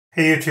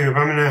Hey YouTube,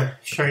 I'm going to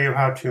show you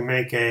how to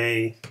make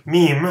a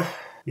meme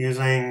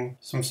using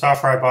some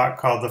software I bought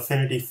called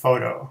Affinity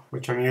Photo,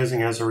 which I'm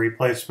using as a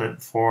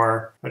replacement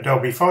for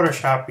Adobe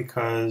Photoshop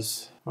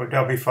because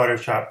Adobe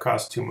Photoshop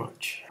costs too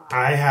much.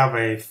 I have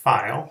a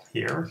file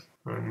here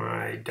on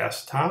my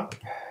desktop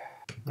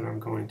that I'm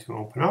going to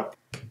open up.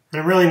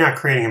 And I'm really not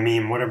creating a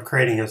meme. What I'm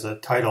creating is a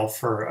title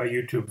for a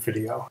YouTube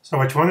video. So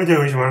what you want to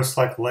do is you want to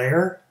select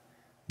Layer,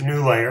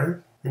 New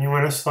Layer, and you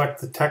want to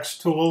select the text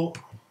tool.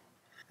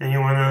 And you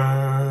want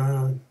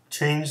to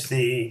change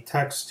the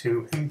text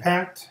to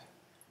impact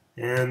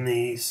and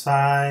the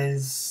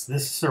size.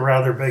 This is a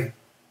rather big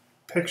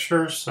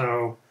picture,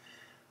 so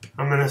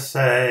I'm going to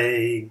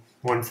say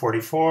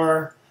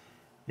 144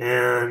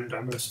 and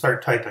I'm going to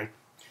start typing.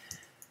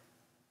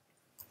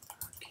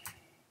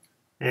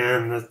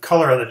 And the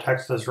color of the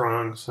text is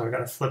wrong, so I've got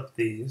to flip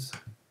these.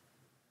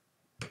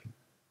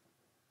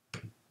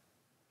 I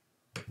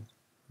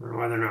don't know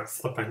why they're not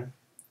flipping.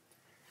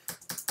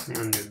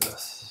 Undo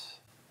this.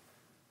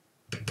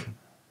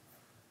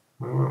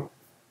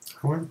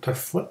 I want to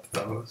flip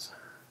those.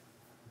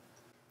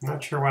 I'm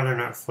not sure why they're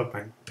not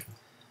flipping.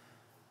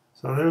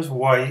 So there's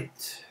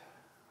white.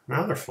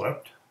 Now they're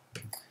flipped.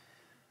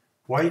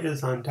 White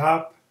is on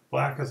top,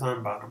 black is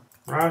on bottom.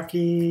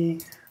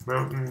 Rocky,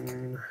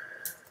 mountain,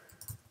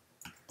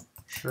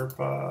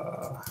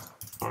 Sherpa,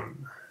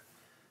 fun.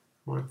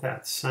 I want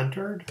that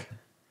centered.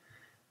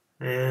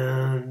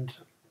 And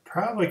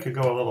probably could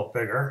go a little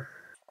bigger.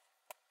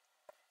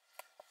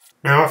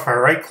 Now if I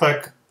right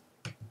click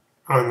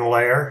on the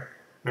layer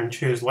and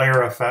choose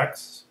Layer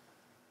Effects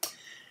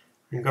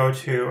and go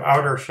to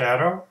Outer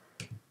Shadow.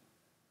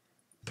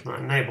 Not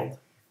enabled.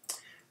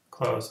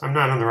 Close. I'm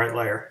not on the right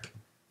layer.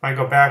 If I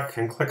go back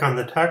and click on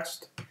the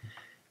text,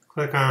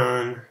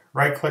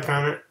 right click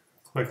on it,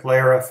 click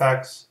Layer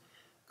Effects,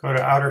 go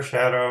to Outer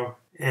Shadow,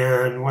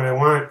 and what I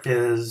want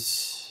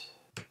is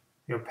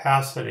the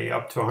opacity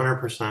up to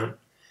 100%.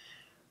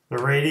 The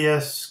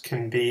radius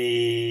can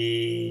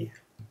be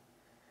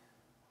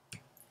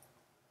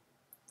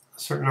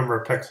certain number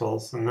of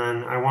pixels, and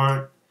then I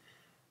want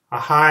a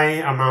high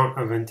amount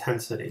of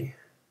intensity.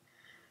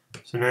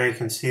 So now you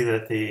can see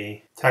that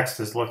the text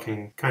is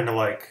looking kind of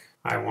like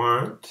I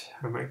want.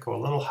 I might go a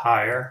little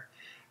higher,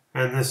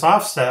 and this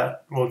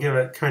offset will give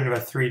it kind of a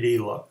 3D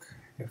look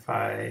if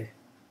I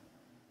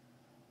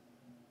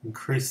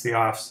increase the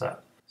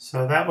offset.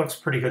 So that looks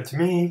pretty good to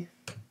me.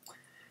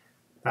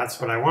 That's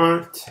what I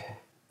want.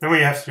 Then what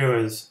you have to do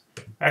is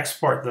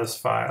export this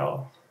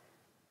file.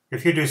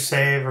 If you do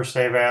save or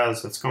save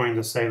as, it's going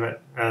to save it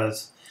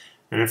as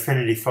an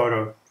Affinity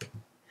Photo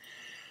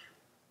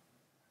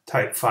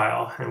type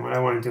file. And what I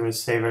want to do is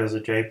save it as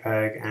a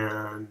JPEG,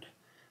 and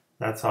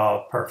that's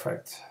all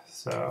perfect.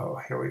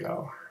 So here we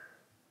go.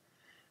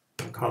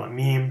 I'll call it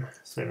meme,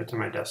 save it to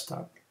my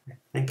desktop. I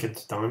think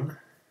it's done.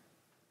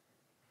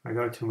 If I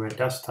go to my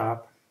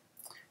desktop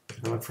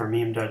and look for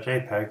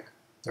meme.jpg,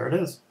 there it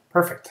is.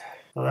 Perfect.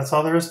 So that's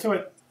all there is to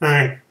it.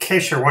 Now, in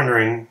case you're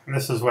wondering,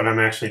 this is what I'm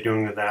actually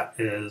doing with that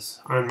is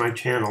on my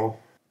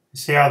channel. You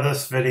see how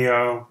this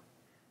video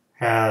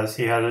he has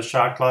a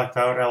shot clocked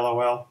out,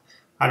 LOL?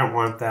 I don't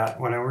want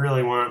that. What I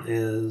really want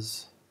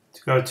is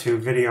to go to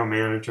Video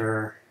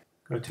Manager,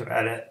 go to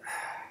Edit,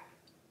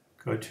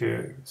 go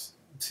to,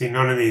 see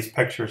none of these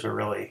pictures are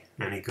really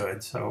any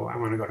good, so I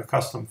want to go to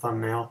Custom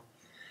Thumbnail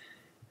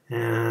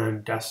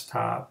and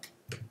Desktop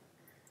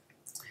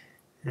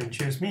and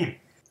choose Meme.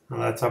 Now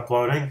that's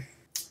uploading.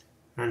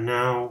 And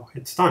now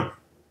it's done.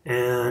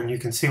 And you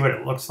can see what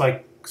it looks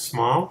like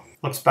small.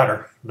 Looks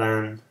better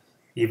than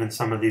even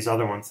some of these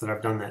other ones that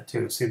I've done that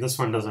too. See, this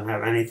one doesn't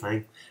have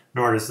anything,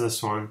 nor does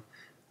this one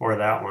or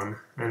that one.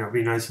 And it would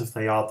be nice if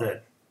they all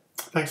did.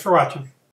 Thanks for watching.